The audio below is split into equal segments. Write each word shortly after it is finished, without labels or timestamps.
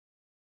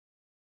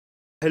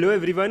Hello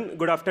everyone,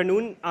 good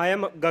afternoon. I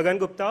am Gagan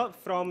Gupta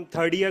from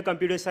third year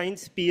Computer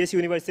Science, PS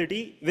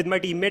University with my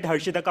teammate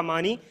Harshita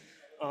Kamani.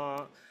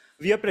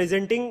 We are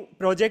presenting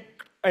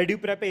project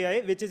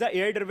EduPrepAI, which is an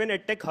AI-driven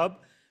edtech hub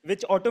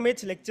which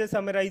automates lecture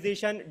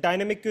summarization,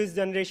 dynamic quiz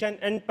generation,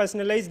 and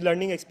personalized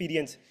learning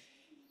experience.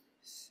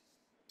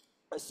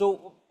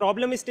 So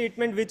problem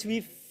statement which we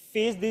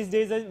face these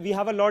days is we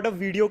have a lot of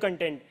video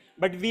content,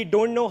 but we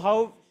don't know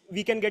how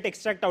we can get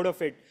extract out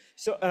of it.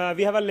 So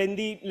we have a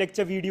lengthy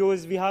lecture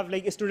videos, we have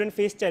like student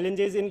face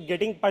challenges in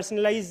getting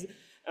personalized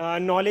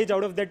knowledge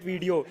out of that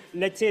video.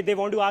 Let's say they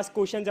want to ask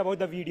questions about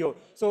the video.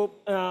 So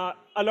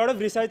a lot of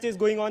research is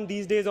going on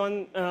these days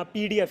on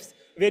PDFs,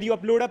 where you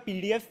upload a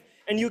PDF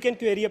and you can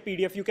query a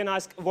PDF. You can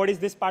ask, what is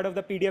this part of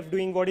the PDF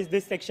doing? What is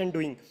this section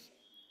doing?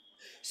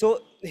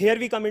 So here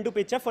we come into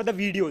picture for the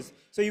videos.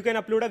 So you can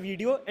upload a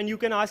video and you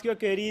can ask your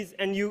queries,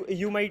 and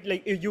you might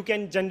like, you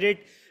can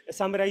generate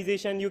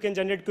summarization, you can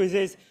generate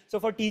quizzes. So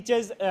for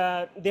teachers,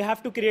 they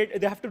have to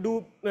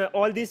do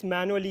all this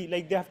manually,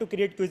 like they have to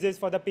create quizzes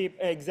for the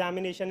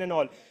examination and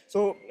all.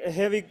 So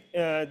here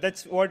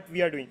that's what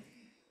we are doing.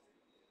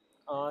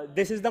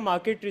 This is the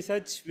market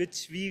research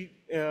which we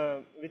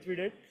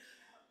did.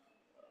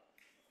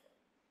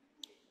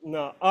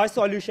 No, our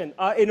solution,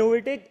 our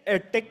innovative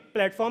tech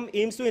platform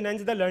aims to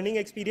enhance the learning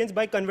experience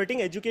by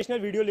converting educational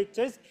video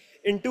lectures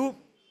into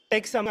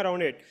text sum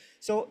around it.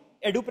 So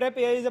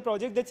EduPrepAI is a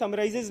project that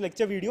summarizes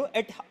lecture video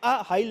at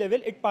a high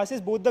level. It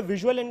passes both the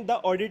visual and the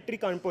auditory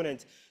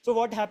components. So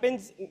what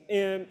happens,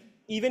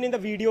 even in the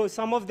video,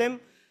 some of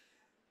them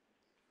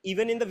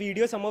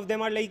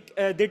are like,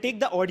 they take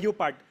the audio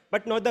part,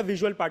 but not the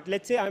visual part.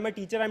 Let's say I'm a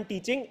teacher, I'm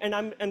teaching, and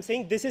I'm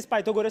saying this is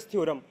Pythagoras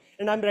theorem,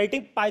 and I'm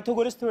writing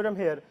Pythagoras theorem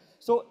here.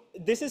 So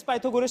this is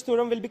Pythagoras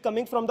theorem will be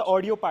coming from the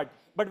audio part.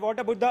 But what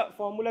about the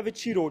formula which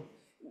she wrote?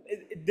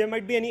 There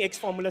might be any X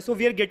formula. So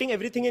we are getting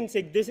everything in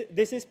sync.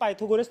 This is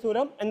Pythagoras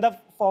theorem and the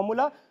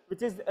formula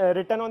which is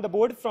written on the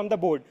board from the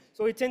board.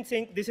 So it's in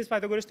sync. This is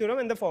Pythagoras theorem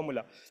and the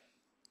formula.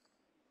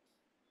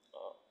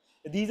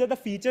 These are the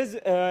features.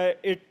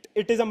 It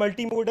is a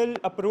multimodal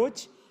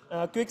approach.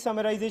 Quick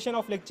summarization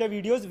of lecture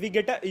videos.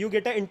 You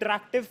get an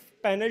interactive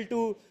panel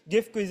to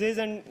give quizzes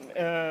and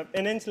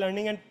enhance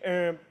learning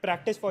and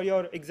practice for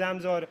your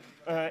exams, or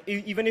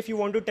even if you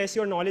want to test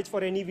your knowledge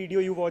for any video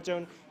you watch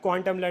on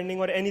quantum learning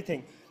or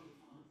anything.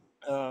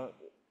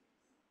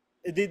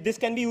 This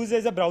can be used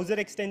as a browser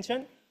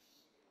extension.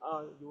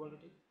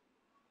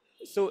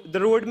 So the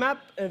roadmap,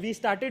 we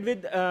started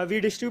with,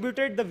 we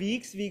distributed the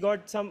weeks. We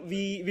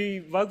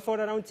worked for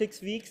around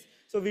 6 weeks.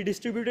 So we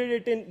distributed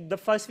it in the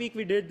first week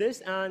we did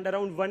this, and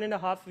around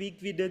 1.5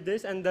 weeks we did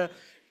this, and the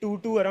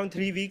 2 to around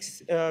 3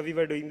 weeks we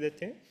were doing that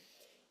thing.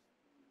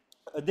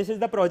 This is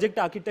the project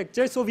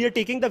architecture. So we are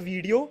taking the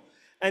video,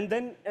 and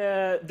then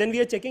we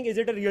are checking, is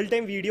it a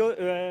real-time video?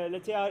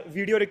 Let's say our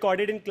video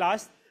recorded in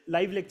class,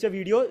 live lecture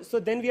video. So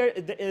then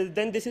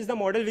then this is the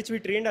model which we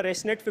trained, a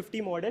ResNet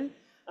 50 model.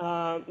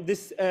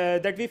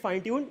 That we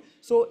fine-tuned.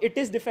 So it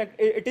is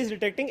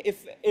detecting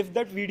if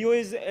that video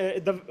is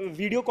the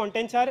video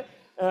contents are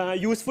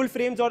useful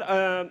frames or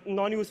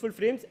non-useful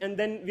frames, and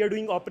then we are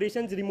doing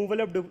operations,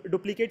 removal of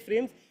duplicate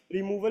frames,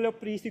 removal of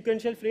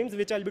pre-sequential frames,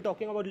 which I'll be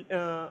talking about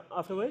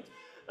afterwards,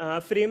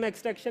 frame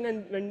extraction,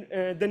 and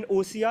then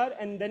OCR,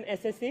 and then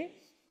SSA,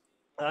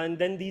 and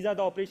then these are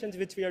the operations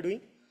which we are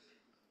doing.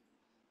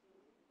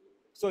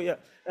 So yeah,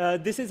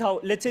 this is how,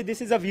 let's say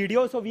this is a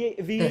video, so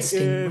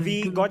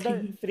we got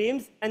the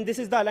frames, and this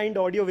is the aligned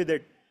audio with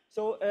it.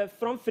 So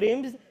from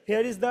frames,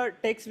 here is the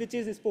text which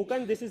is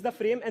spoken, this is the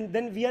frame, and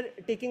then we are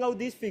taking out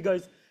these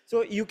figures.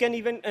 So you can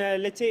even,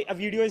 let's say a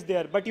video is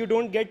there, but you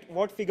don't get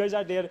what figures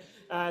are there,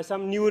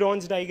 some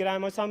neurons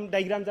diagram or some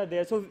diagrams are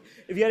there. So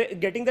we are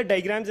getting the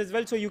diagrams as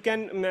well, so you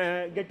can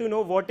get to know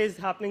what is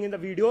happening in the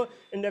video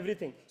and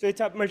everything. So it's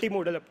a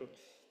multimodal approach.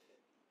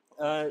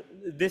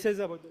 This is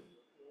about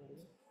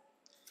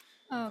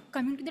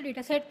coming to the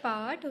dataset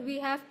part, we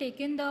have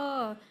taken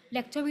the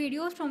lecture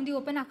videos from the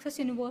open access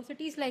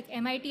universities like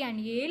MIT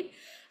and Yale.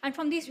 And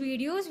from these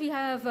videos, we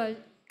have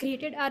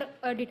created our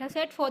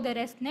dataset for the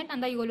ResNet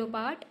and the YOLO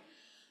part.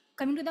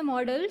 Coming to the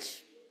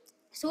models,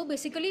 so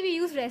basically we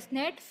use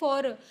ResNet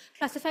for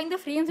classifying the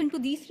frames into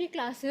these 3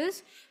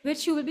 classes,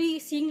 which you will be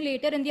seeing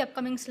later in the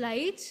upcoming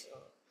slides.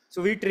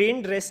 So we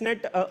trained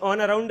ResNet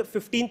on around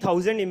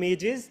 15,000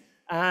 images.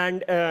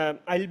 And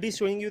I'll be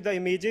showing you the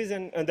images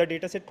and the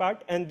dataset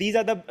part. And these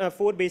are the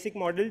 4 basic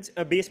models,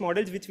 base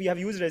models, which we have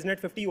used: ResNet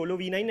 50, YOLO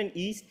V9, and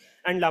East,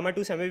 and Llama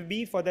 2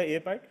 SemWeb for the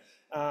A part.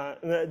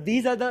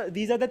 These are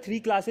the 3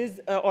 classes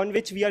on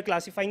which we are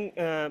classifying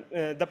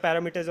the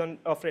parameters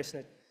of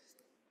ResNet.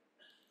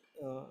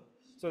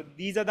 So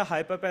these are the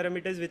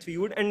hyperparameters which we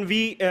used, and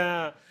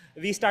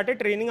we started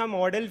training our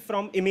model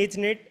from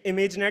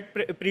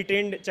ImageNet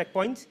pre-trained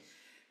checkpoints.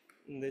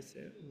 This,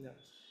 yeah.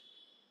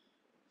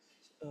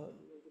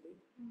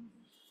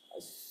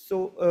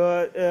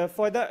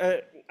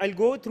 I'll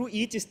go through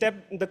each step,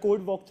 the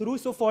code walkthrough.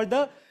 So for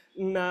the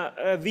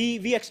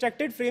we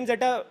extracted frames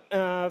at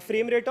a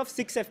frame rate of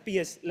 6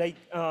 FPS. Like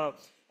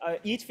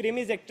each frame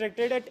is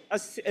extracted at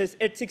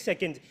 6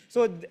 seconds.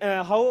 So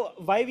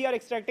why we are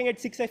extracting at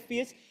 6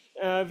 FPS?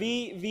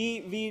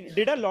 We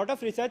did a lot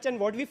of research, and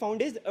what we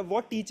found is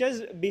what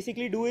teachers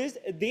basically do is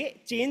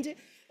they change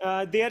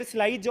their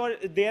slides or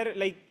their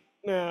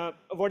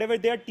whatever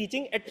they are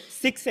teaching at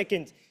 6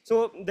 seconds.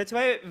 So that's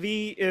why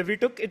we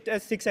took it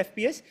as 6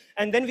 FPS,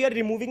 and then we are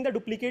removing the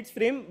duplicates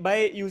frame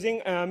by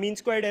using mean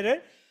squared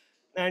error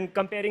and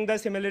comparing the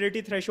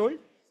similarity threshold.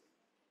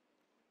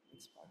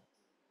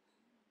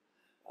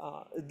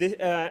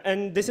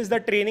 And this is the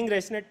training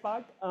ResNet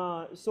part.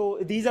 So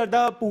these are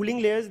the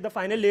pooling layers, the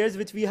final layers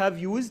which we have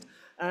used.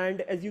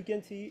 And as you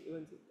can see,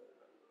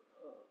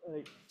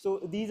 right.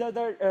 So these are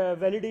the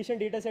validation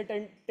dataset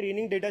and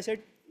training dataset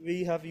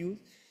we have used.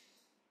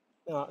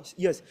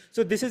 Yes,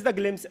 so this is the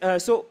glimpse.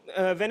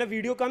 When a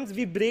video comes,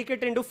 we break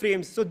it into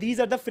frames. So these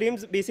are the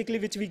frames basically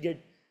which we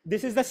get.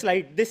 This is the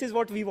slide. This is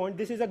what we want.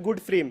 This is a good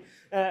frame.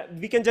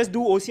 We can just do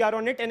OCR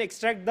on it and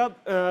extract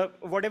the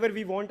whatever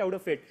we want out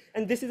of it.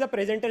 And this is a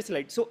presenter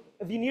slide. So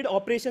we need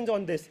operations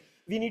on this.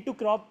 We need to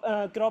crop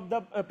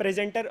the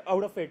presenter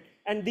out of it.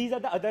 And these are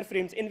the other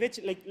frames in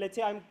which, like, let's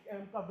say I'm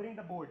covering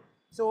the board.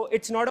 So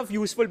it's not of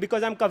useful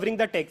because I'm covering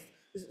the text.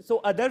 So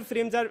other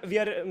frames are, we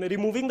are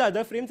removing the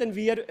other frames and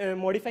we are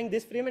modifying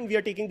this frame, and we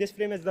are taking this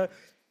frame as the,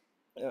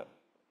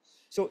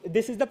 so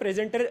this is the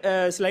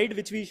presenter slide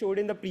which we showed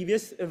in the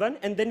previous one,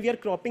 and then we are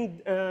cropping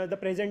the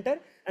presenter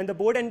and the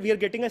board, and we are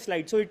getting a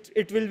slide. So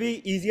it will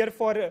be easier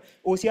for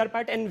OCR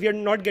part, and we are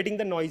not getting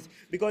the noise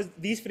because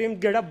these frames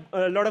get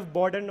a lot of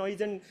border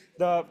noise and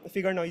the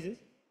figure noises.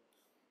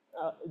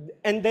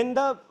 And then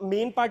the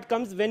main part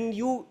comes when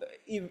you,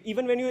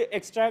 even when you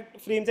extract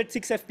frames at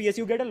 6 FPS,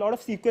 you get a lot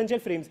of sequential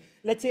frames.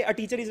 Let's say a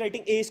teacher is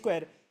writing A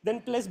square,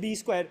 then plus B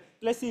square,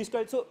 plus C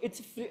square. So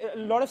it's a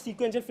lot of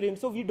sequential frames.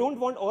 So we don't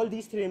want all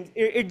these frames.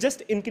 It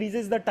just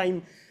increases the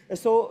time.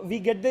 So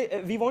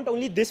we want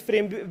only this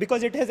frame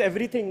because it has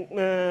everything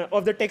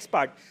of the text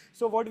part.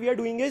 So what we are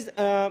doing is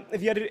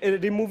we are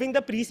removing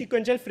the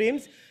pre-sequential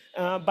frames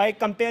by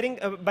comparing,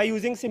 by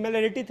using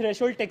similarity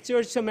threshold,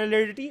 texture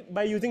similarity,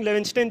 by using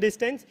Levenstein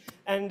distance,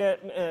 and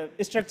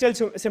structural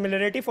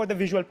similarity for the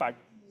visual part.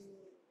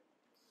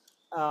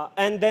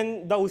 And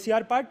then the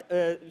OCR part,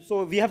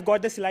 so we have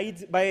got the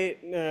slides by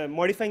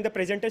modifying the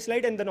presenter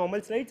slide and the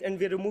normal slides, and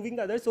we are removing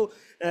the others. So,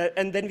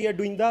 and then we are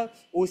doing the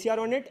OCR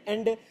on it.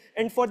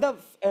 And for the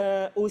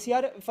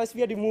OCR, first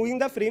we are removing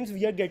the frames,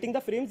 we are getting the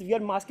frames, we are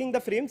masking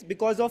the frames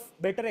because of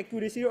better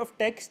accuracy of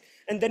text,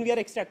 and then we are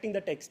extracting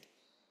the text.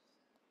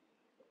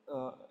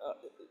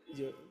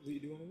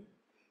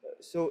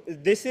 So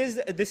this is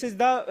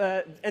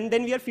the, and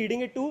then we are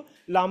feeding it to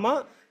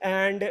Llama,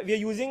 and we are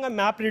using a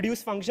map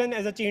reduce function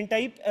as a chain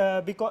type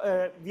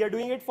because we are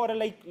doing it for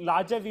a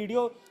larger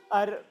video.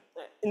 Or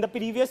in the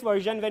previous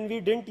version, when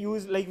we didn't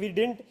use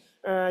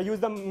use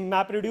the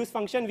map reduce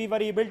function, we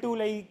were able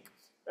to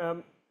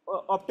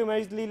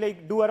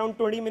optimizedly do around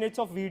 20 minutes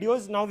of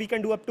videos. Now we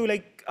can do up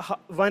to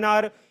 1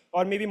 hour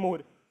or maybe more.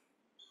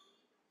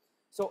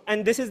 So,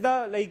 and this is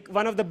the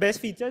one of the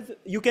best features.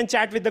 You can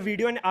chat with the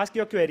video and ask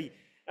your query.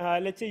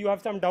 Let's say you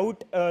have some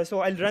doubt, so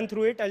I'll run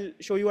through it. I'll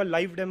show you a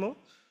live demo.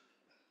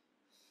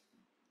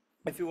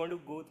 If you want to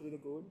go through the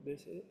code,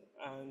 this is,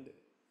 and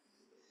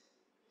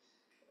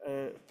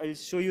I'll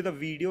show you the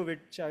video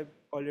which I've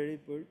already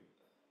put,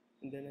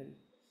 and then I'll.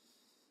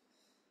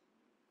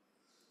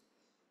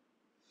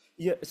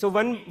 Yeah. So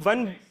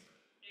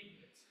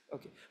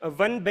okay.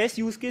 One best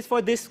use case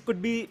for this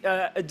could be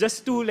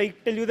just to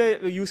tell you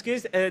the use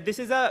case. This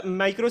is a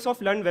Microsoft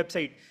Learn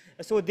website.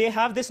 So they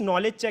have this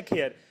knowledge check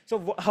here.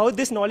 So how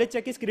this knowledge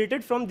check is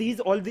created from these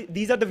are the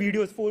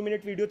videos,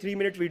 4-minute video,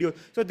 3-minute video.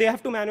 So they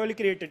have to manually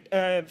create it.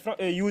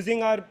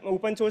 Using our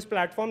open source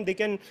platform, they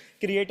can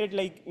create it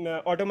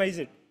automate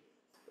it.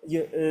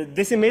 Yeah,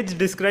 this image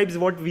describes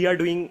what we are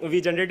doing.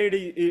 We generated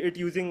it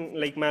using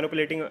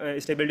manipulating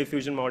a stable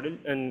diffusion model,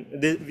 and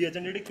we are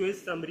generating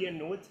quiz, summary, and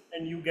notes,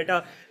 and you get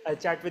a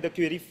chat with the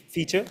query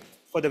feature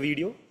for the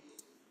video.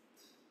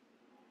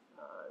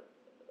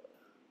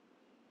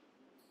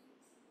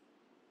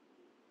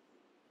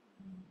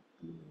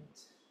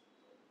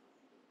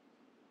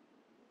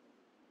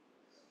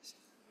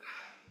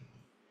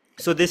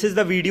 So this is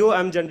the video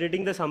I'm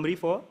generating the summary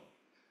for.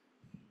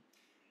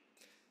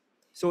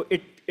 So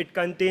it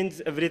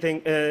contains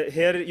everything.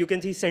 Here you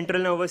can see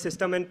central nervous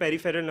system and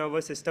peripheral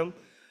nervous system.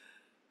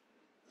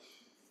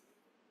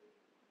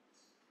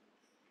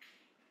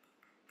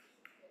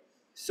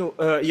 So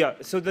yeah,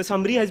 so the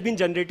summary has been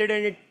generated,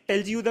 and it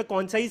tells you the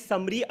concise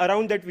summary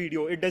around that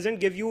video. It doesn't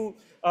give you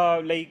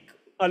a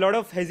lot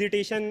of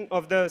hesitation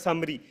of the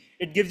summary.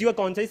 It gives you a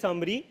concise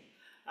summary.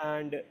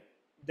 And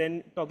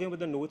then talking about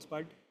the notes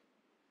part.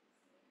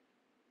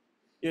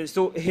 Yeah,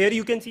 so here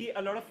you can see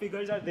a lot of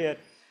figures are there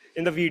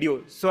in the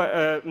video. So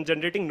I'm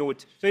generating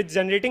notes. So it's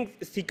generating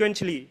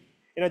sequentially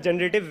in a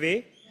generative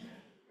way.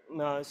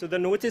 So the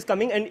notes is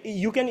coming, and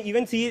you can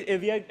even see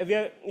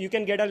you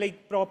can get a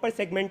proper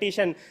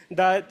segmentation.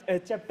 The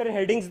chapter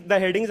headings, the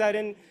headings are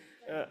in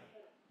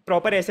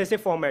proper SSA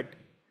format.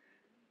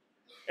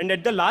 And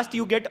at the last,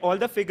 you get all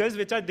the figures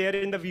which are there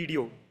in the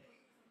video.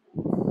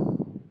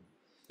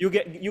 You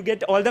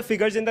get all the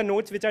figures in the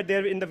notes which are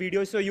there in the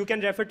video, so you can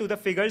refer to the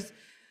figures.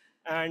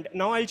 And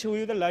now I'll show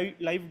you the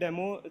live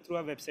demo through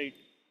our website.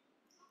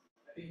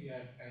 I think we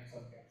have time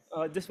for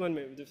that. Just 1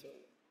 minute, just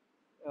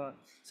 1 minute.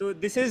 So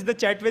this is the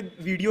chat with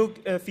video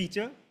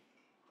feature.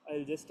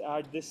 I'll just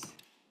add this.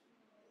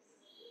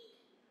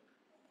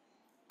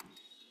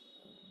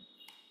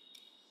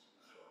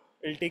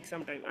 It'll take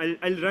some time.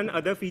 I'll run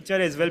other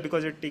feature as well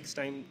because it takes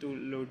time to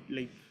load,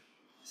 like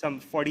some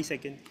 40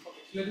 seconds. Okay,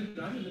 so let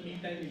it run. In the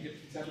meantime, we get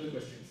example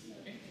questions.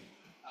 Okay.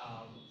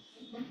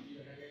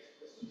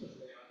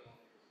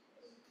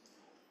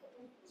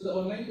 So the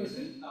online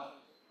question.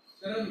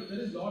 There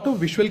is a lot of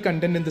visual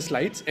content in the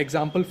slides,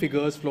 example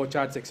figures,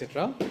 flowcharts,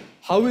 etc.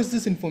 How is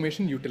this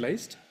information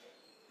utilized?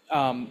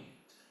 And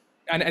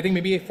I think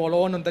maybe a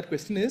follow-on on that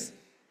question is,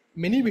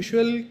 many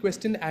visual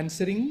question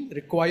answering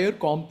require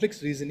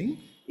complex reasoning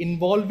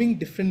involving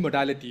different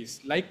modalities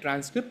like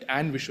transcript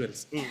and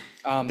visuals.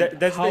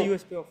 That's the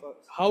USP of us.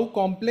 How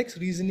complex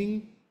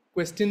reasoning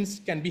questions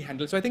can be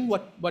handled. So I think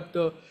what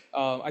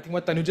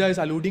Tanuja is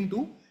alluding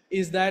to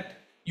is that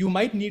you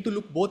might need to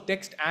look both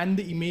text and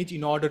the image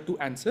in order to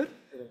answer.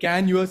 Right.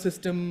 Can your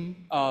system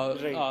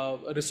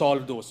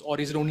resolve those,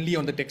 or is it only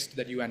on the text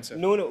that you answer?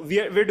 No,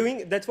 we're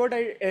doing, that's what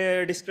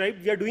I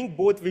described. We are doing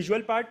both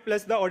visual part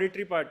plus the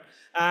auditory part,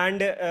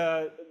 and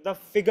the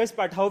figures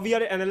part, how we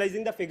are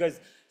analyzing the figures.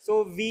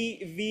 So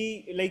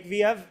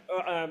we have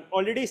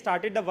already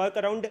started the work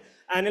around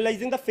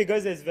analyzing the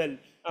figures as well.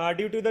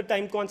 Due to the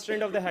time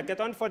constraint of the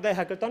hackathon, for the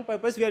hackathon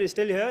purpose, we are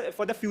still here.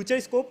 For the future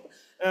scope,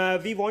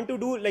 we want to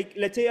do, like,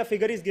 let's say a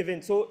figure is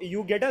given. So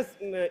you get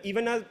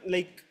even a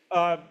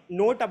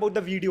note about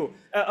the video,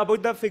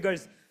 about the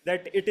figures,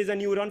 that it is a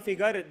neuron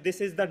figure, this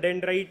is the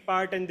dendrite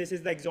part, and this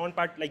is the axon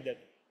part, like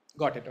that.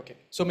 Got it, okay.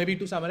 So maybe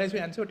to summarize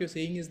your answer, what you're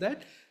saying is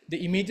that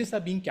the images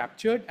are being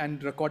captured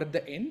and recorded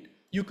at the end.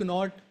 You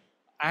cannot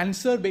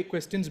answer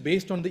questions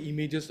based on the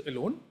images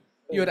alone.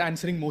 Right. You're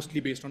answering mostly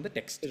based on the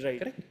text, right?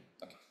 Correct?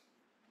 Okay.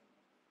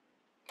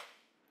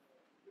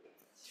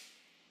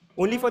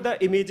 Only for the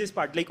images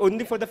part, like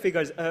only for the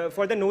figures.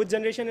 For the note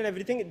generation and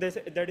everything,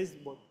 that is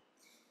both.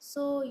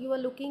 So you are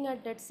looking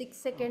at that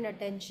 6-second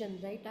attention,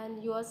 right?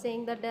 And you are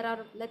saying that there are,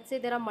 let's say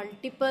there are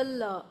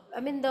multiple,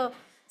 the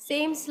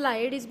same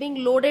slide is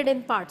being loaded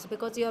in parts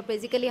because you are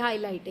basically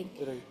highlighting.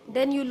 Right.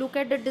 Then you look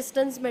at the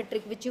distance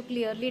metric, which you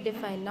clearly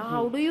define. Now,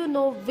 how do you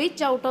know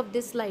which out of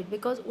this slide?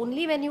 Because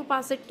only when you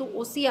pass it to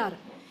OCR,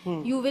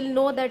 you will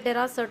know that there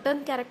are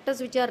certain characters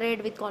which are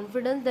read with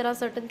confidence, there are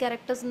certain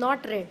characters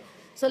not read.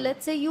 So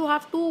let's say you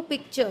have 2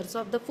 pictures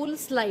of the full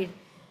slide.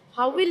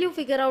 How will you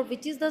figure out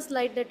which is the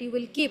slide that you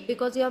will keep?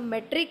 Because your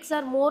metrics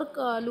are more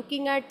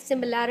looking at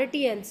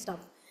similarity and stuff.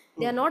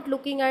 They are not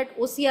looking at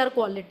OCR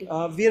quality.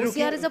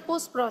 OCR is a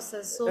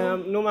post-process. So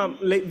no, ma'am.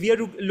 Like, we are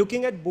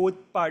looking at both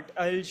part.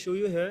 I'll show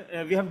you here.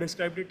 We have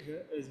described it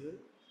here as well.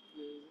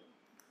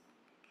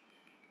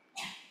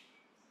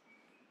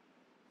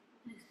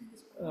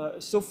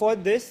 So for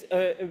this,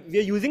 we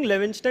are using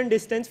Levinston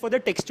distance for the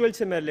textual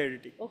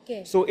similarity.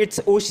 Okay. So it's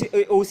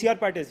OCR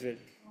part as well.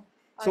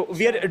 So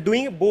we are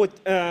doing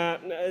both.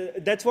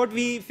 That's what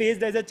we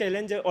faced as a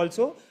challenge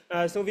also.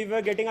 So we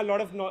were getting a lot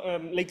of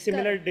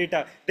similar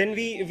data. Then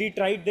we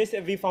tried this.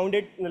 We found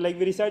it, we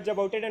researched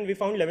about it, and we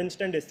found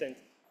Levinston distance.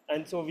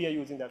 And so we are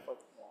using that for.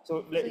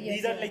 So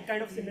these are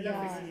kind of similar.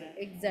 Yeah,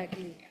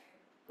 exactly.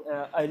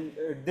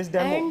 This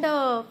demo. And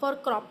for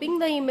cropping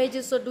the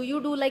images, so do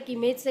you do like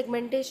image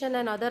segmentation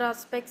and other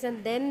aspects,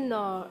 and then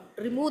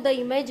remove the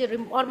image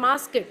or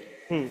mask it?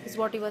 Is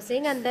what you were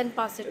saying, and then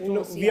pass it to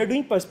OCR. We are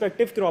doing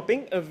perspective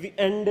cropping,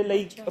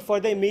 for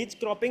the image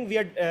cropping, we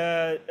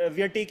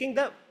are taking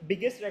the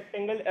biggest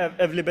rectangle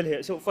available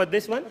here. So for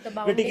this one,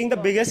 we are taking the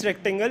biggest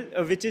rectangle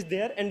which is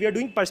there, and we are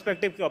doing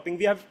perspective cropping.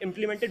 We have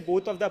implemented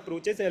both of the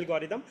approaches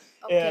algorithm.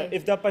 Okay.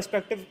 If the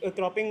perspective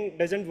cropping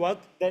doesn't work,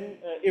 then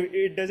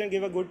it doesn't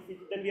give a good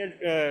feature, then we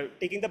are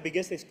taking the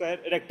biggest square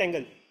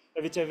rectangle,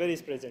 whichever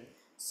is present.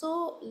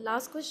 So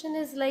last question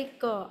is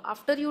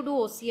after you do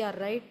OCR,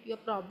 right, you're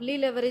probably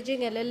leveraging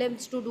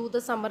LLMs to do the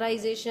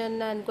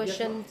summarization and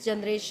question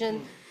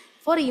generation.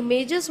 For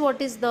images, what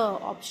is the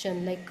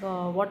option?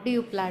 What do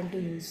you plan to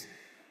use?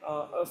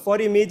 For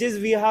images,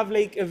 we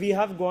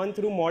have gone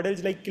through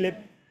models like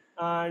Clip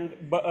and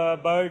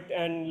BERT,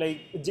 and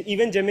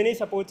even Gemini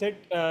supports it,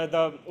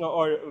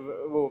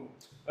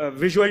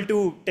 visual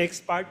to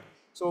text part.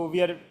 So we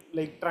are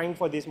trying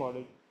for this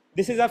model.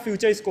 This is our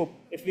future scope.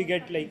 If we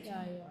get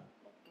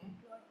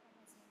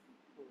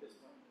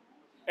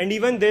And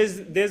even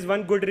there's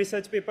one good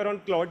research paper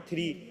on Claude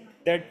 3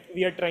 that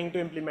we are trying to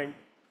implement.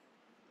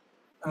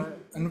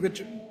 And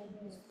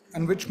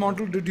which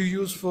model did you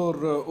use for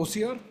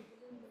OCR?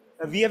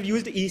 We have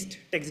used East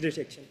text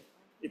detection.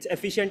 It's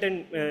efficient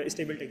and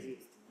stable text.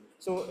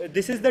 So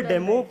this is the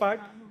demo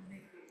part.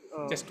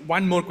 Just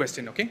one more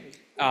question, okay?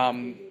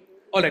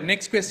 All right,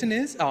 next question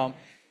is,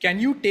 can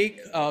you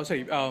take,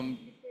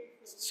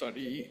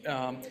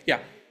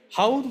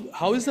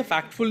 how is the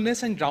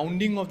factfulness and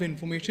grounding of the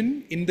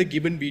information in the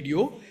given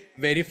video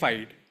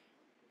verified?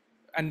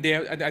 And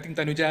I think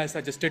Tanuja has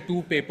suggested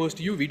 2 papers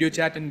to you, video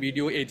chat and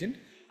video agent.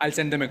 I'll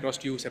send them across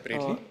to you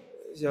separately.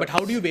 Yeah. But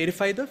how do you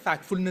verify the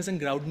factfulness and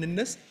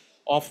groundedness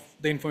of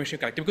the information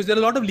collected? Because there are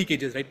a lot of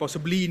leakages, right?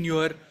 Possibly in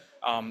your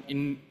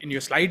in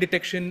your slide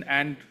detection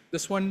and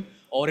this one,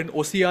 or in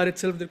OCR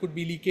itself, there could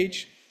be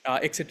leakage,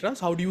 etc.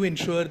 So how do you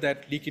ensure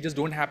that leakages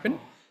don't happen?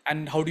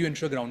 And how do you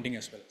ensure grounding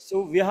as well?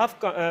 So we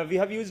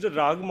have used a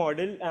RAG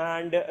model,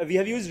 and we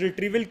have used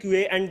retrieval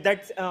QA, and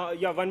that's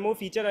one more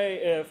feature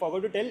I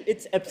forgot to tell.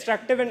 It's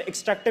abstractive and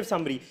extractive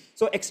summary.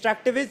 So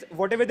extractive is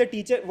whatever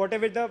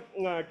the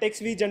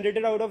text we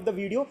generated out of the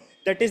video,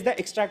 that is the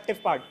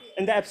extractive part,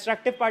 and the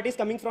abstractive part is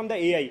coming from the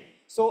AI.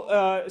 So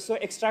so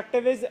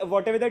extractive is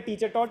whatever the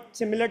teacher taught,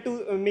 similar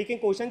to making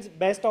questions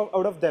best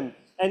out of them,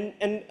 and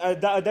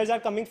the others are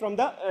coming from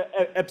the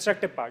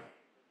abstractive part.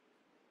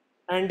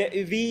 And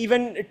we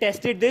even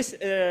tested this.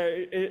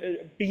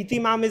 Preeti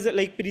ma'am is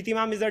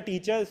a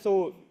teacher,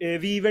 so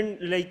we even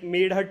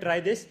made her try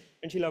this,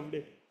 and she loved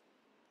it.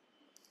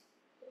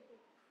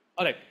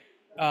 All right.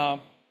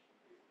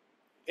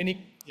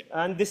 Yeah.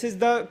 And this is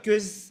the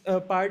quiz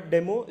part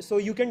demo. So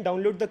you can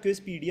download the quiz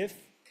PDF.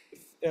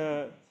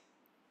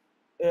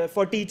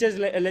 For teachers,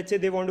 let's say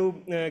they want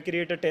to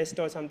create a test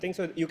or something,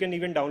 so you can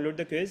even download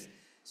the quiz.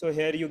 So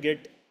here you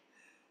get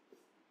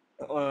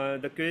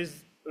the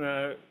quiz.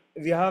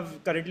 We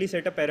have currently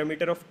set a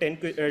parameter of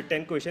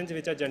 10 questions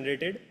which are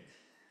generated,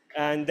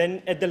 and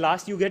then at the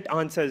last you get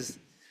answers.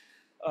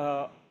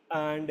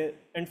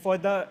 And for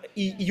the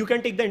you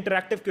can take the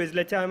interactive quiz.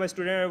 Let's say I'm a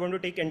student, I want to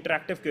take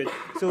interactive quiz.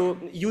 So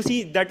you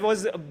see that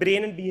was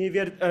brain and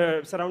behavior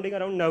surrounding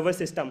around nervous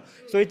system.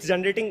 So it's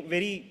generating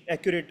very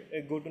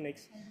accurate. Go to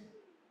next.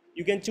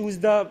 You can choose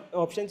the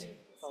options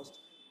first,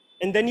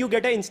 and then you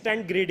get an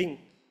instant grading.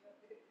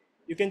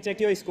 You can check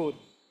your score.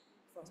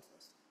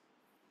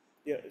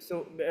 Yeah,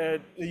 so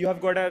you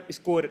have got a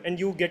score, and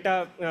you get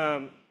a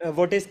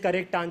what is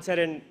correct answer,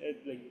 and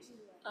like this.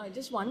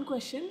 Just one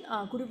question.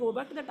 Could you go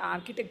back to that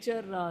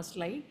architecture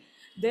slide?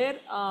 There,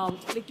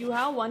 like you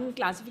have one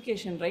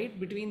classification, right,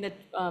 between that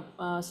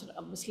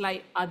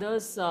slide,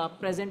 others,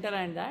 presenter,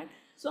 and that.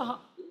 So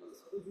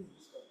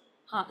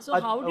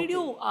how did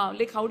you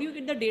how do you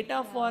get the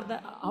data for the?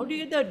 How do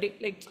you get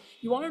the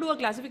you want to do a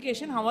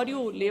classification? How are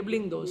you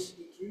labeling those?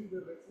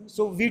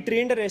 So we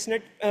trained a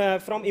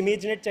ResNet from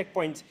ImageNet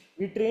checkpoints.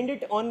 We trained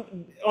it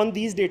on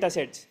these data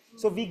sets.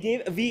 So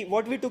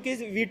what we took is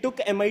we took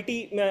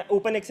MIT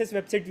open access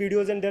website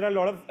videos, and there are a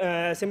lot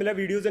of similar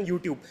videos on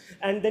YouTube.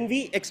 And then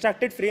we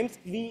extracted frames.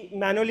 We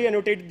manually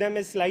annotated them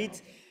as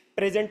slides,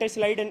 presenter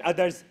slide, and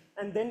others.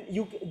 And then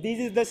these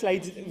is the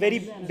slides, very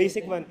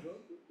basic one.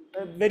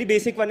 Very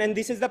basic one, and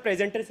this is the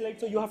presenter slide.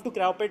 So you have to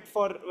crop it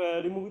for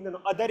removing the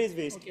other is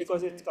waste,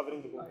 because it's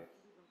covering the book.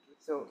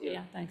 So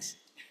yeah, thanks.